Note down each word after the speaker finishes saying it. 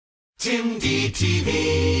Tim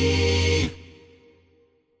DTV.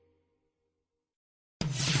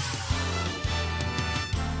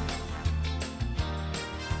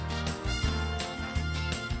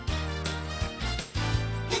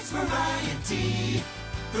 It's variety,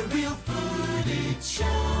 the real footage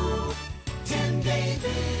show. Tim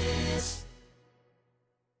Davis.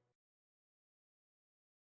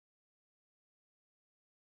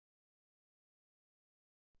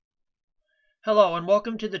 Hello and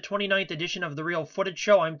welcome to the 29th edition of The Real Footage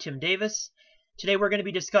Show. I'm Tim Davis. Today we're going to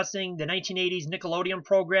be discussing the 1980s Nickelodeon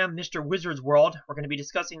program, Mr. Wizard's World. We're going to be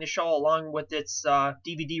discussing the show along with its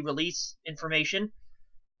DVD release information.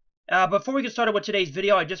 Before we get started with today's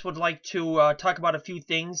video, I just would like to talk about a few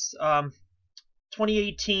things.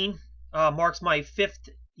 2018 marks my 5th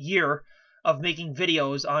year of making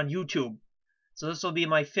videos on YouTube. So this will be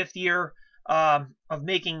my 5th year of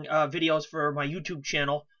making videos for my YouTube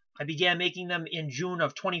channel. I began making them in June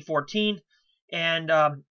of 2014, and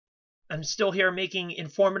I'm still here making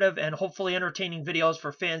informative and hopefully entertaining videos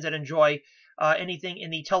for fans that enjoy anything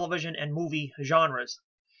in the television and movie genres.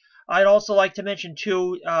 I'd also like to mention,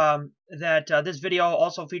 too, that this video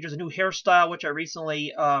also features a new hairstyle, which I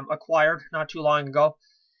recently acquired not too long ago.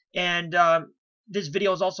 And this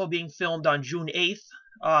video is also being filmed on June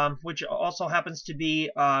 8th, which also happens to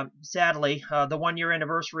be, sadly, the one-year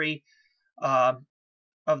anniversary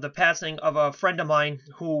of the passing of a friend of mine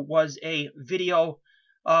who was a video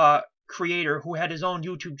creator who had his own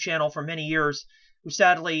YouTube channel for many years, who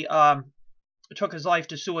sadly took his life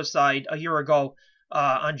to suicide a year ago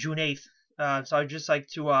on June 8th. So I'd just like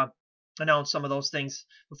to announce some of those things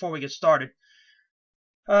before we get started.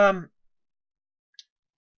 To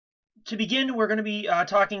begin, we're going to be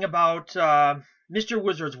talking about Mr.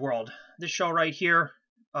 Wizard's World, this show right here,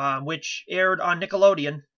 which aired on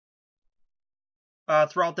Nickelodeon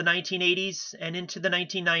throughout the 1980s and into the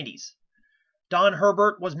 1990s. Don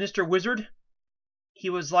Herbert was Mr. Wizard. He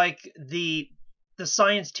was like the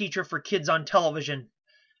science teacher for kids on television,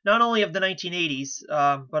 not only of the 1980s,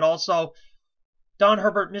 but also Don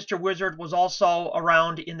Herbert, Mr. Wizard, was also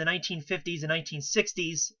around in the 1950s and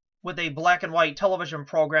 1960s with a black and white television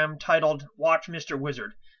program titled Watch Mr.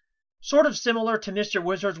 Wizard. Sort of similar to Mr.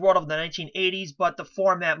 Wizard's World of the 1980s, but the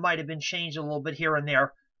format might have been changed a little bit here and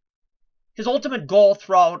there. His ultimate goal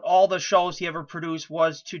throughout all the shows he ever produced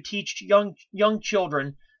was to teach young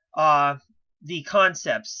children the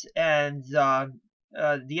concepts and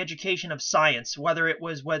the education of science, whether it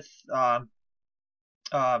was with the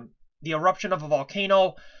eruption of a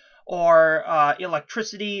volcano or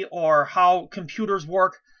electricity or how computers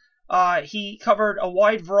work. He covered a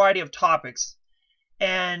wide variety of topics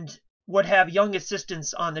and would have young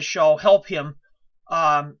assistants on the show help him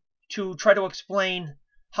to try to explain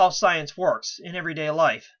how science works in everyday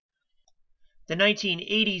life. The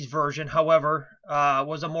 1980s version, however,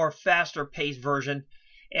 was a more faster-paced version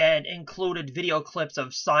and included video clips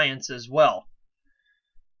of science as well.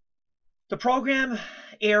 The program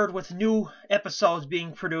aired with new episodes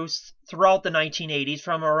being produced throughout the 1980s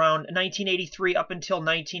from around 1983 up until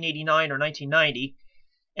 1989 or 1990,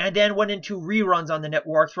 and then went into reruns on the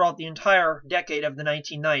network throughout the entire decade of the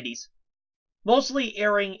 1990s. Mostly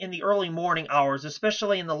airing in the early morning hours,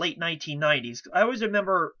 especially in the late 1990s. I always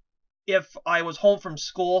remember if I was home from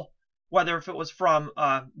school, whether if it was from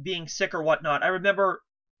being sick or whatnot, I remember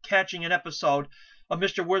catching an episode of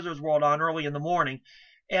Mr. Wizard's World on early in the morning.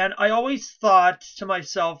 And I always thought to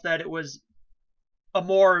myself that it was a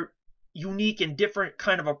more unique and different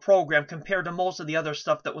kind of a program compared to most of the other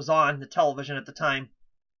stuff that was on the television at the time.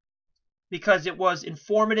 Because it was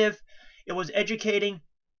informative, it was educating,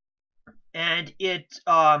 and it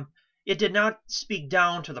did not speak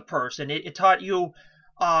down to the person. It taught you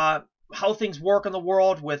how things work in the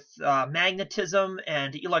world with magnetism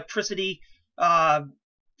and electricity,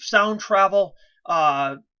 sound travel,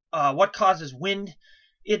 what causes wind.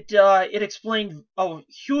 It explained a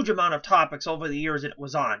huge amount of topics over the years that it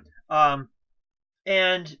was on.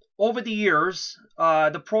 And over the years,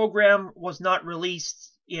 the program was not released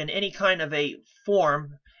in any kind of a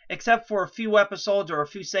form, except for a few episodes or a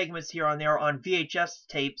few segments here and there on VHS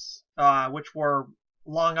tapes, which were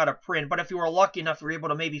long out of print. But if you were lucky enough, you were able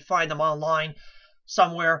to maybe find them online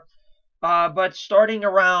somewhere. But starting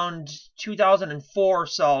around 2004 or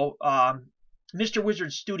so, Mr.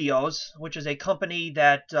 Wizard Studios, which is a company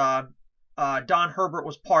that Don Herbert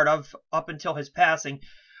was part of up until his passing,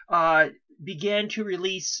 began to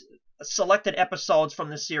release selected episodes from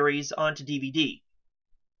the series onto DVD.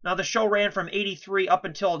 Now, the show ran from 83 up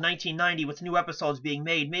until 1990 with new episodes being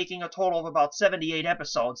made, making a total of about 78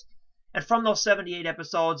 episodes. And from those 78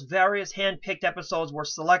 episodes, various hand-picked episodes were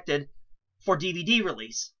selected for DVD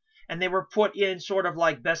release. and they were put in sort of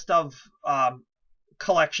like best of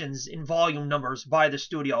collections in volume numbers by the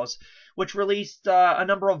studios, which released a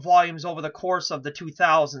number of volumes over the course of the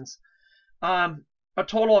 2000s. A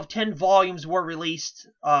total of 10 volumes were released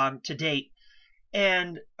to date,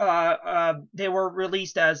 and they were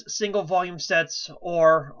released as single volume sets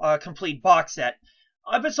or a complete box set.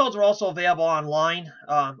 Episodes are also available online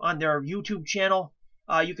on their YouTube channel.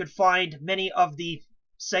 You could find many of the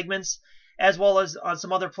segments, as well as on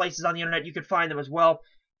some other places on the internet. You could find them as well.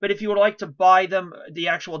 But if you would like to buy them, the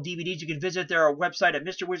actual DVDs, you can visit their website at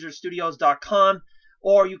MrWizardStudios.com,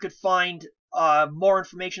 or you could find more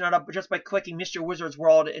information on it just by clicking Mr. Wizard's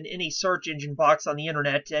World in any search engine box on the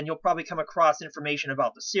internet, and you'll probably come across information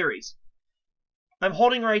about the series. I'm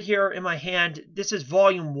holding right here in my hand, this is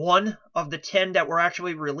volume 1 of the 10 that were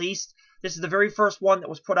actually released. This is the very first one that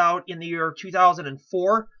was put out in the year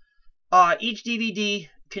 2004. Each DVD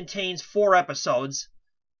contains 4 episodes.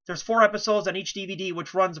 There's 4 episodes on each DVD,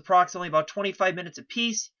 which runs approximately about 25 minutes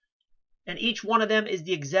apiece, and each one of them is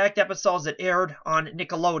the exact episodes that aired on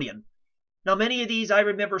Nickelodeon. Now, many of these I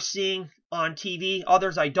remember seeing on TV,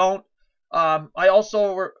 others I don't. I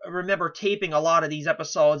also remember taping a lot of these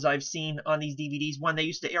episodes I've seen on these DVDs when they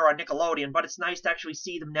used to air on Nickelodeon, but it's nice to actually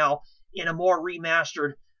see them now in a more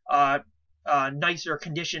remastered, nicer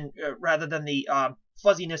condition rather than the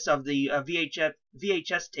fuzziness of the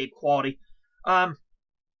VHS tape quality.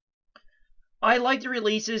 I like the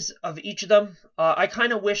releases of each of them. I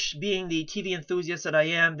kind of wish, being the TV enthusiast that I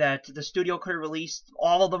am, that the studio could have released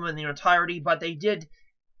all of them in their entirety, but they did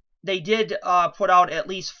put out at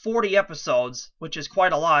least 40 episodes, which is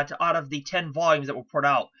quite a lot, out of the 10 volumes that were put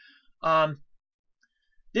out.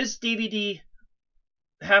 This DVD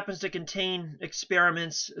happens to contain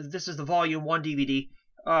experiments. This is the Volume 1 DVD.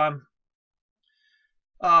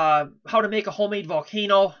 How to make a homemade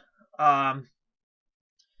volcano.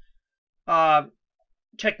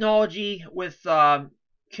 Technology with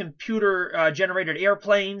computer-generated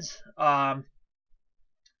airplanes.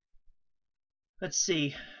 Let's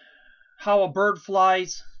see. How a bird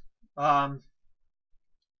flies.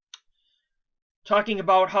 Talking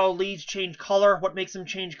about how leaves change color, what makes them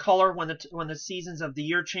change color when the seasons of the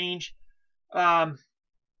year change, as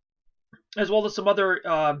well as some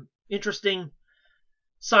other interesting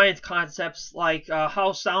science concepts like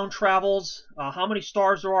how sound travels, how many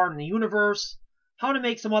stars there are in the universe, how to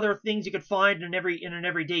make some other things you could find in an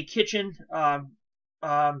everyday kitchen,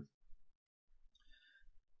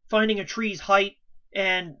 finding a tree's height,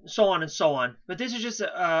 and so on and so on. But this is just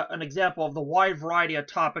an example of the wide variety of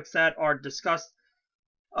topics that are discussed.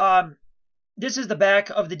 This is the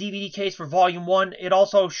back of the DVD case for Volume 1. It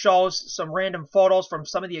also shows some random photos from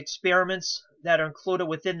some of the experiments that are included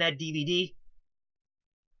within that DVD.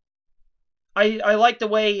 I like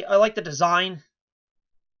the design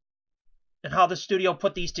and how the studio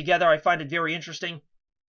put these together. I find it very interesting.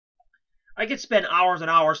 I could spend hours and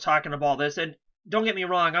hours talking about this, and don't get me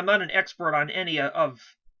wrong, I'm not an expert on any of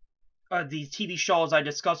these TV shows I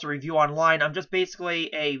discuss or review online. I'm just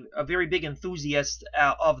basically a very big enthusiast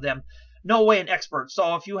of them. No way an expert.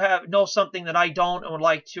 So if you know something that I don't and would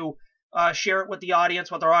like to share it with the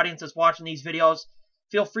audience, with our audience that's watching these videos,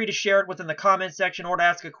 feel free to share it within the comment section or to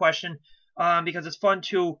ask a question, because it's fun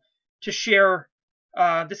to share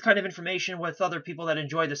this kind of information with other people that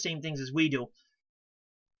enjoy the same things as we do.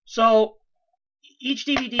 So each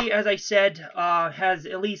DVD, as I said, has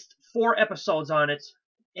at least 4 episodes on it,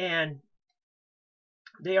 and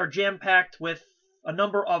they are jam-packed with a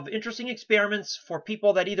number of interesting experiments for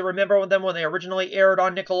people that either remember them when they originally aired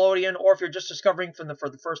on Nickelodeon, or if you're just discovering them for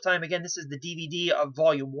the first time. Again, this is the DVD of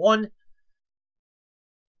Volume 1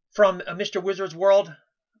 from Mr. Wizard's World.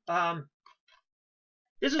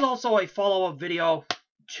 This is also a follow-up video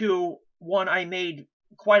to one I made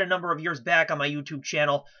quite a number of years back on my YouTube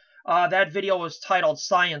channel. That video was titled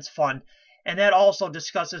Science Fun, and that also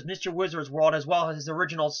discusses Mr. Wizard's World as well as his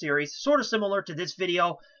original series, sort of similar to this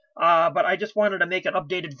video, but I just wanted to make an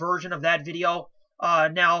updated version of that video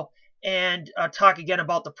now and talk again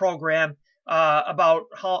about the program, about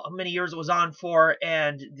how many years it was on for,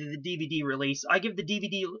 and the DVD release. I give the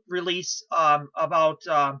DVD release about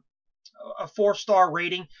a 4-star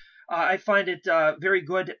rating. I find it very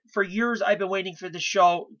good. For years, I've been waiting for the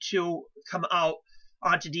show to come out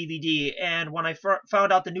onto DVD, and when I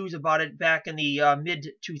found out the news about it back in the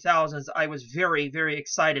mid-2000s, I was very, very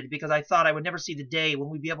excited, because I thought I would never see the day when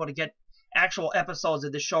we'd be able to get actual episodes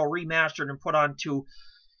of the show remastered and put onto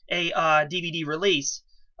a DVD release.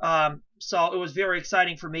 So it was very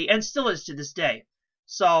exciting for me, and still is to this day.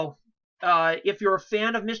 So if you're a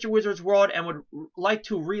fan of Mr. Wizard's World and would like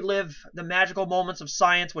to relive the magical moments of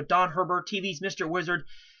science with Don Herbert, TV's Mr. Wizard,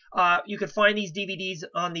 You can find these DVDs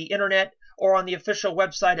on the internet or on the official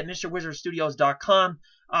website at MrWizardStudios.com,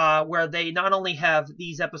 where they not only have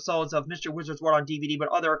these episodes of Mr. Wizard's World on DVD, but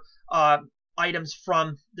other items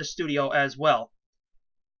from the studio as well.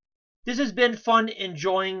 This has been fun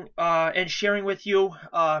enjoying and sharing with you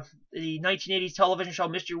the 1980s television show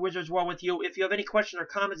Mr. Wizard's World with you. If you have any questions or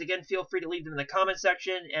comments, again, feel free to leave them in the comment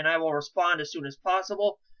section, and I will respond as soon as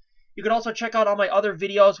possible. You can also check out all my other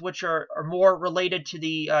videos, which are more related to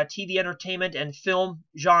the TV entertainment and film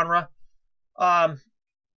genre, on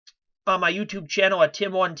my YouTube channel at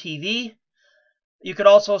Tim1TV. You could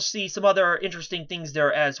also see some other interesting things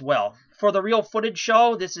there as well. For the Real Footage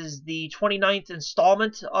Show, this is the 29th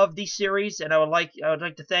installment of the series, and I would like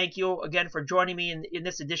to thank you again for joining me in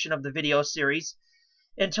this edition of the video series.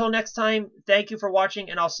 Until next time, thank you for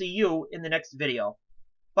watching, and I'll see you in the next video.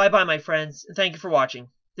 Bye-bye, my friends, and thank you for watching.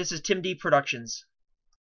 This is Tim D Productions.